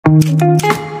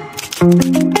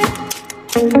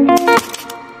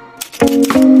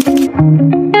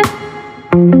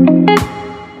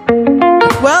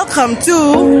Welcome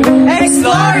to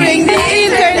Exploring the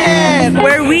Internet,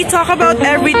 where we talk about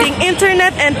everything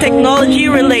internet and technology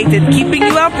related, keeping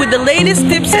you up with the latest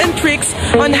tips and tricks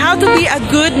on how to be a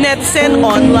good netizen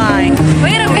online.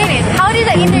 Wait a minute, how did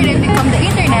the internet become the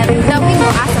internet that we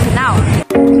know as of now?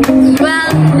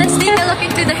 Well, let's take a look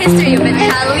into the history of it,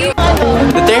 shall we?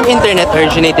 The term internet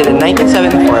originated in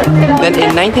 1974, then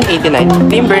in 1989,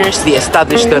 Tim Berners-Lee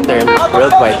established the term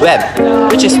World Wide Web,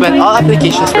 which is when all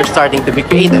applications were starting to be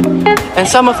created, and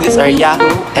some of these are Yahoo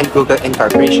and Google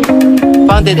Incorporation.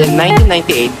 Founded in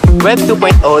 1998, Web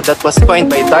 2.0 that was coined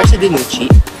by Darcy DiNucci,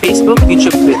 Facebook,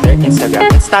 YouTube, Twitter, Instagram,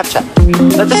 and Snapchat.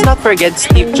 Let us not forget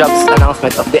Steve Jobs'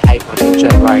 announcement of the iPhone in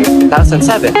January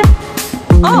 2007.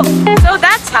 Oh, so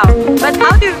that's how. But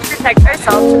how do we protect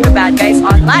ourselves from the bad guys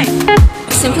online?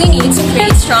 We simply need to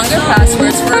create stronger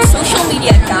passwords for our social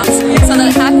media accounts so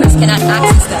that hackers cannot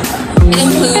access them. It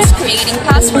includes creating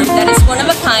password that is one of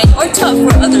a kind or tough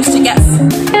for others to guess.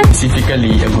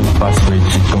 Specifically, a good password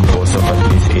should compose of at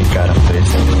least 8 characters,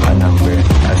 a number,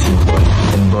 a symbol,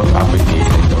 and both uppercase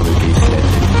and lowercase letters.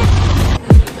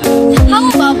 How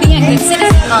about being a good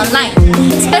citizen online,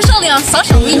 especially on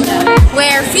social media,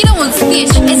 where freedom of speech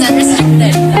is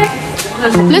unrestricted?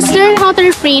 Let's learn how to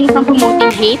refrain from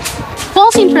promoting hate,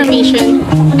 false information,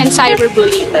 and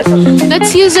cyberbullying.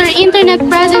 Let's use our internet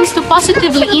presence to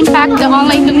positively impact the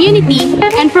online community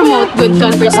and promote good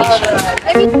conversation.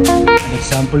 An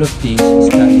example of this is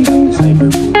standing up to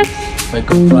cyberbullies by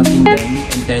confronting them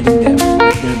and telling them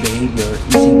that their behavior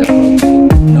isn't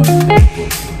appropriate nor helpful.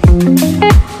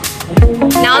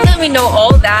 Now that we know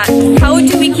all that, how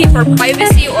do we keep our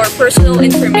privacy or personal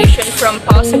information from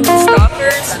possible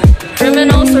stalkers,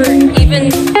 criminals, or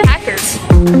even hackers?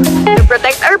 To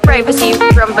protect our privacy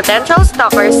from potential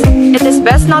stalkers, it is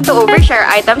best not to overshare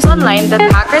items online that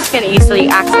hackers can easily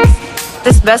access. It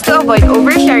is best to avoid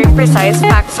oversharing precise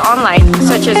facts online,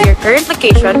 such as your current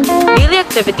location, daily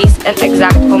activities, and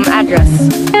exact home address.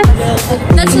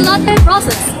 That's a lot to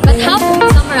process, but how can we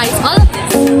summarize all of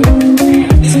this?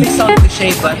 This may sound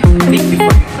cliche, but think before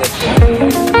you click.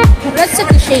 That's a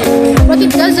cliche, but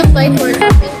it does apply to our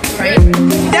topic, right?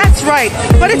 That's right,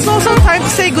 but it's also time to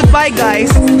say goodbye, guys.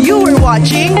 You were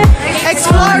watching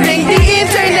Exploring the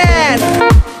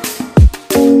Internet!